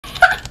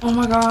Oh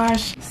my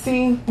gosh.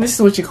 See, this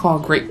is what you call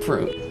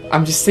grapefruit.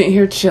 I'm just sitting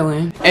here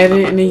chilling,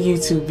 editing a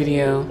YouTube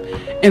video,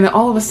 and then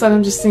all of a sudden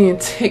I'm just seeing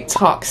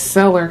TikTok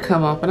seller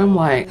come up, and I'm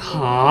like,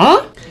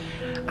 huh?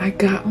 I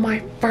got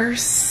my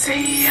first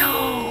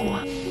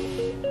sale.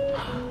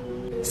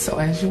 So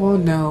as you all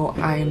know,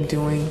 I am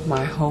doing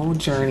my whole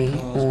journey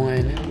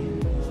on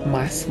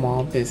my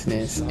small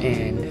business,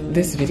 and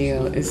this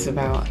video is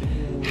about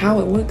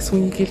how it looks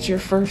when you get your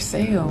first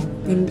sale.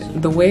 And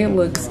the way it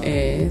looks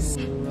is,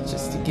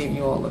 just to give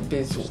you all a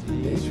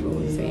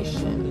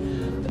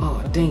visualization.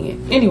 Oh, dang it.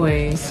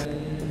 Anyways,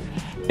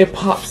 it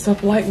pops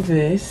up like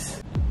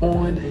this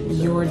on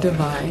your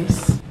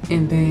device,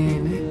 and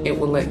then it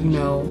will let you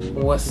know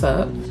what's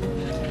up.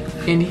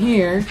 And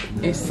here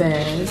it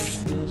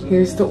says,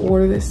 here's the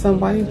order that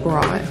somebody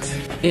brought.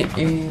 It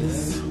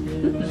is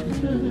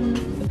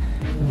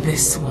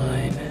this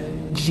one.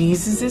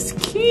 Jesus is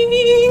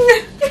King.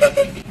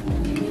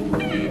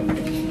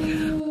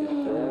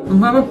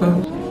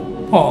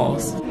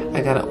 Pause. I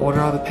gotta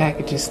order all the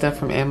packaging stuff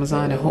from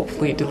Amazon, and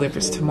hopefully it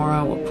delivers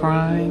tomorrow with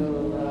Prime.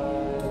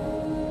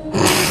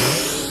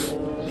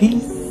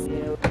 Peace.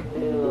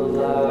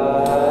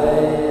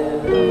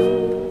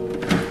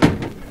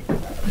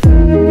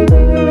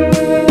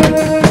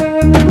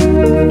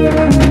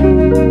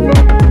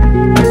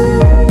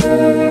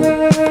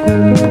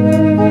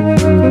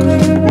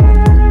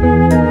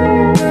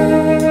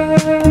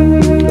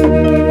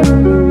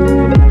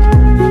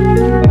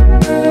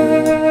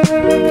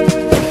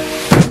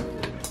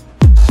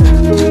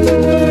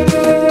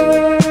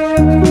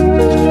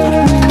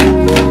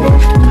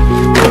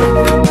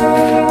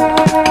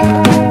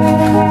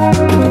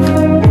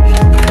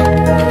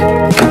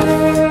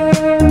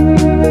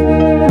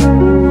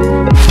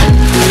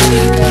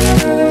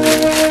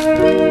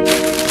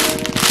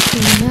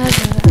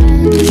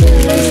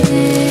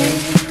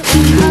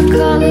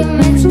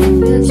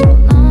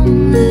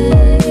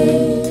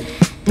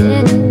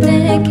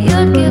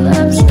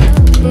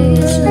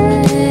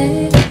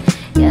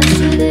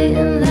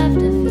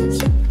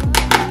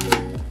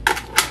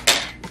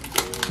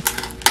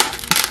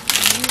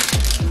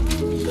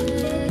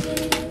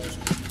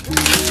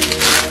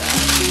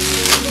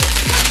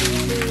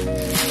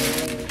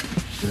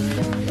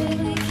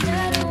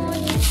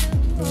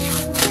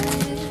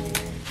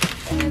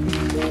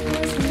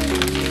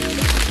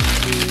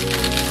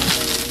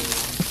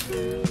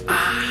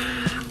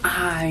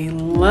 I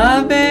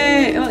love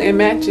it. Look, it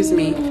matches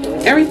me.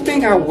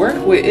 Everything I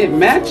work with, it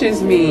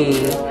matches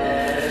me.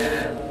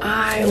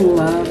 I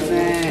love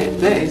that.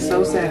 That is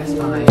so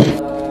satisfying.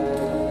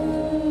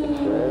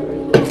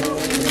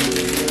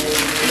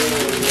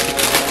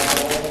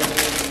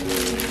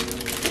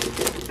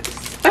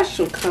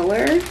 Special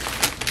color.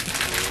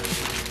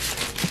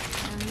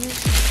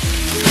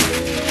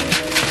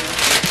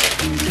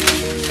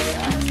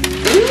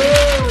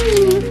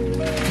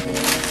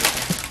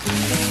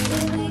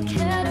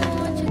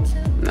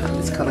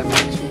 Color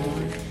match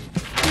more.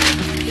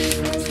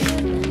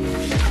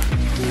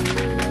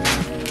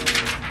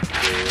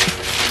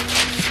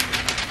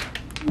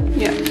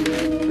 Yeah,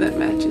 that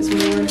matches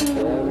more.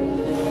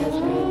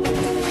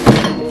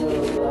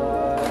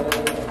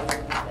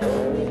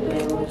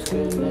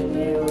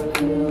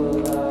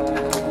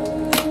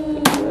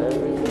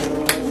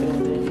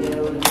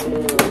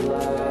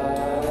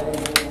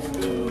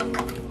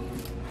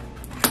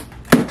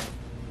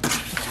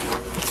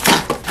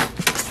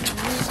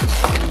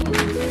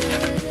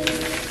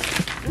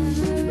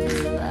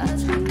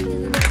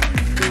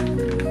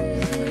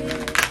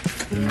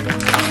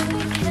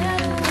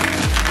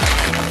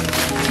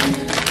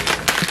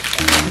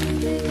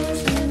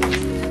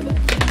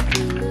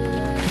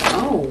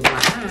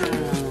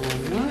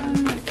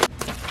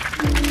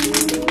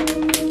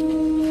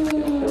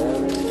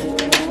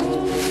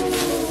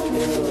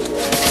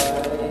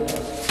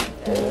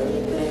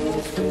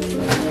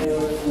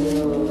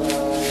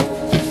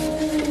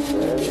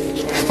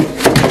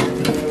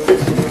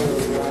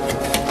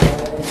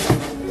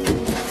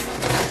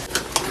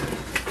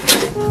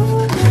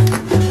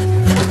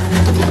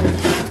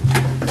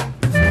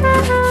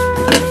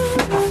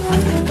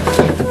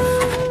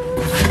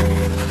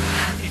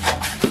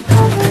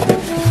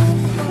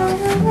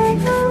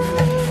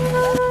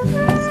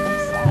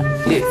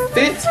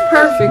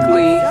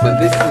 Perfectly, but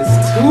this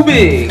is too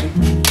big.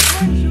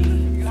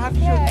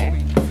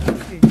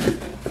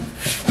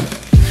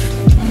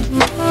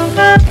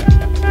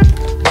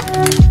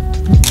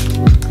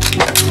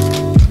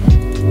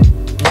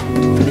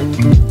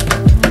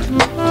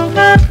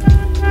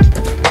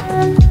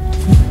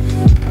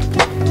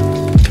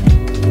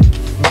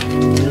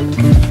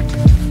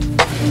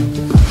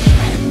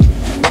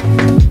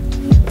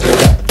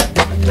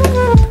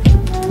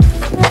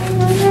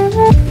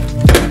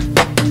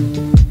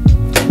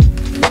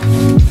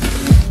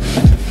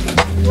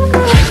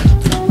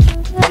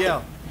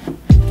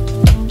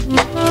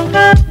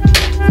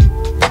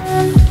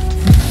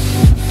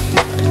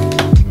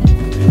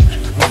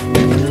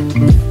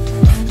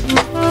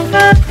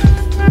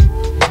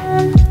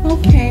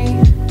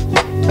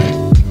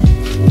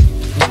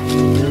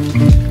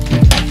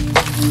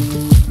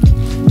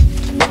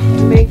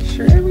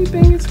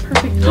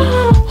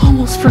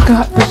 almost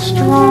forgot the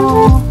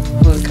straw.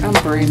 Look, I'm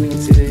brand new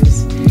to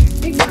this.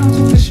 It comes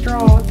with a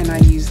straw, and I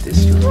use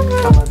this straw.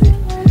 I love it.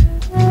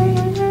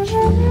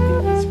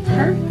 It's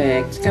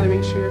perfect. Gotta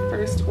make sure your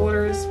first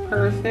order is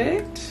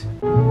perfect.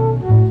 The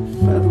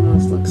other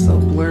ones look so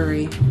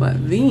blurry,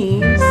 but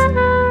these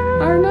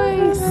are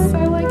nice.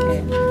 I like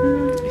it.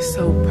 It's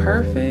so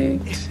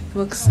perfect. It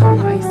looks so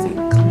nice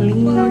and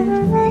clean.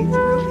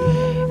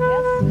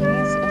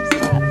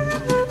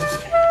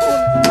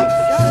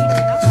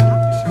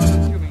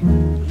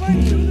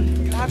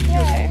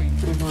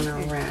 We're gonna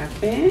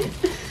wrap it.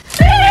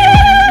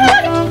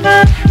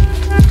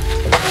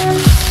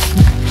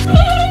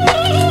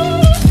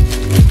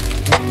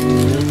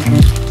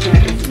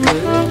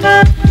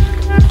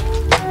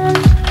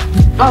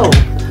 Oh,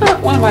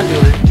 what am I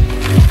doing?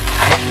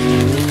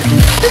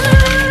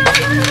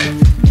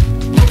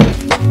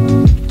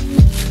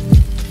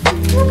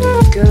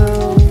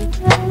 Go.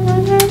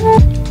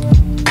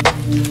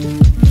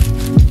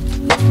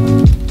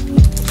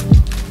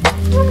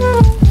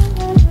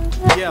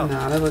 Yeah.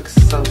 Nah, that looks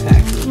so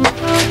tacky.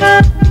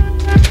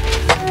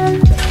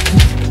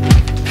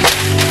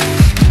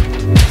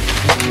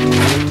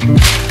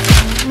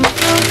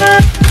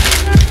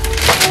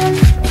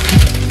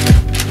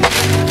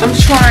 I'm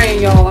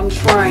trying, y'all. I'm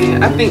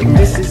trying. I think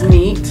this is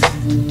neat.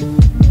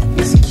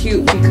 It's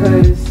cute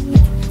because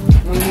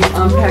when you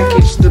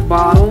unpackage the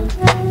bottle,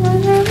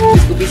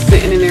 this will be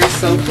sitting in there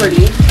so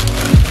pretty.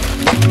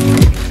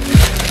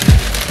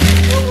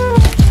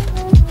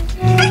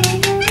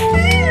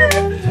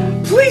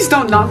 Please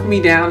don't knock me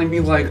down and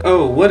be like,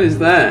 oh, what is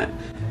that?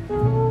 I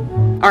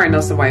already know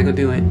somebody gonna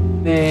do it.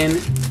 Then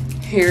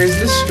here's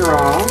the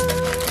straw.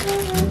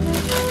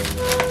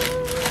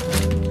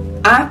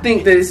 I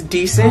think that it's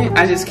decent.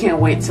 I just can't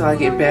wait till I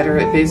get better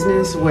at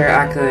business where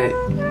I could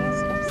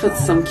put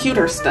some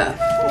cuter stuff.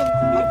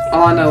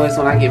 All I know is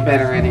when I get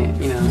better at it,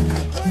 you know,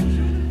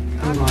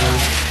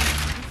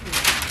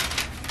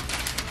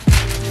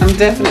 I'm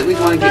definitely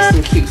going to get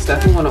some cute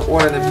stuff. I'm going to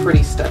order the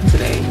pretty stuff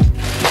today.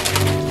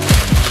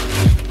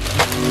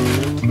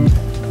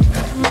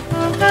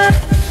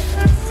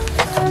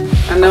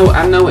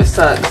 I know it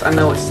sucks. I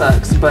know it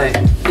sucks, but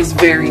it's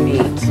very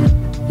neat.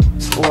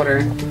 Just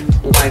order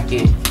like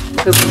it.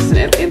 Because listen,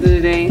 at the end of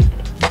the day,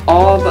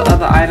 all the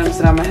other items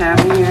that I'm going to have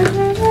in here,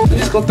 I'm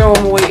just going to throw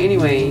them away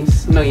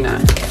anyways. No, you're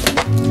not.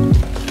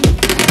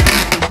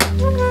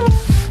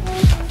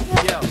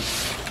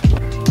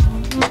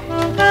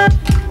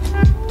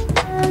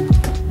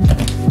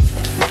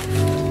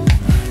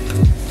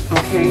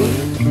 Okay.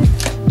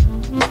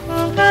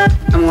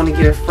 I'm going to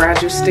get a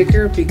fragile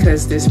sticker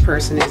because this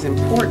person is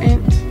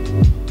important.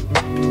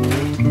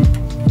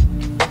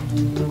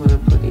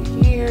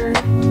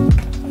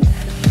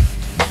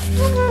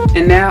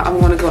 And now I'm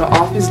going to go to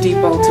Office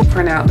Depot to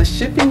print out the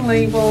shipping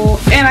label.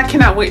 And I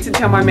cannot wait to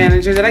tell my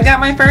manager that I got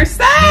my first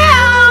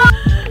sale.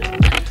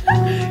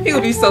 He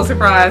will be so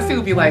surprised. He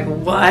will be like,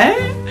 what?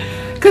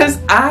 Because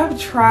I've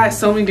tried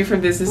so many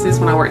different businesses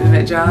when I worked in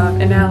that job.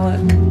 And now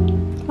look,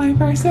 my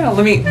first sale.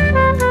 Let me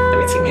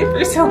take my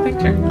first sale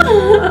picture.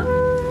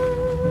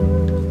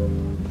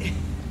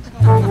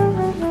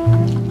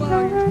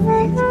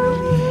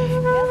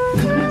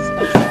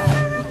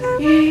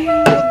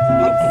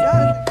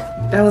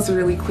 That was a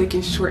really quick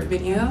and short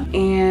video,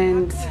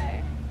 and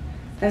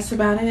that's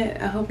about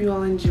it. I hope you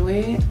all enjoy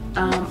it.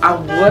 I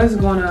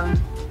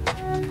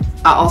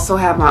also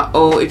have my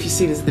old, if you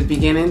see this at the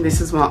beginning, this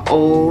is my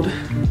old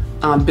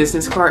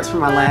business cards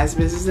from my last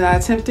business that I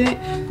attempted,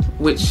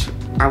 which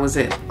I was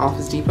at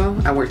Office Depot.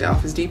 I worked at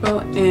Office Depot,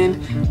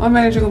 and my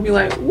manager will be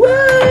like,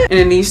 what? And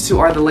then these two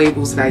are the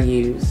labels that I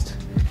used.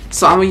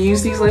 So I'm gonna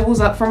use these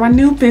labels up for my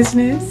new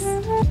business,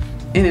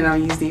 and then I'll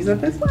use these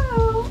up as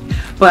well.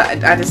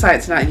 But I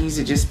decided to not use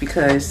it just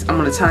because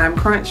I'm on a time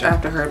crunch. I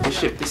have to hurry up and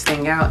ship this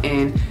thing out,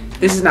 and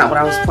this is not what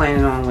I was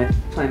planning on going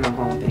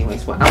with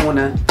anyways. But I want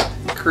to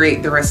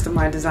create the rest of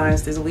my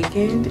designs this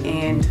weekend,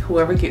 and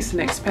whoever gets the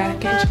next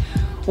package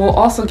will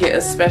also get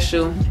a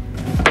special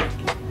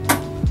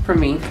from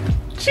me.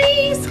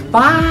 Jeez,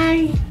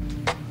 bye.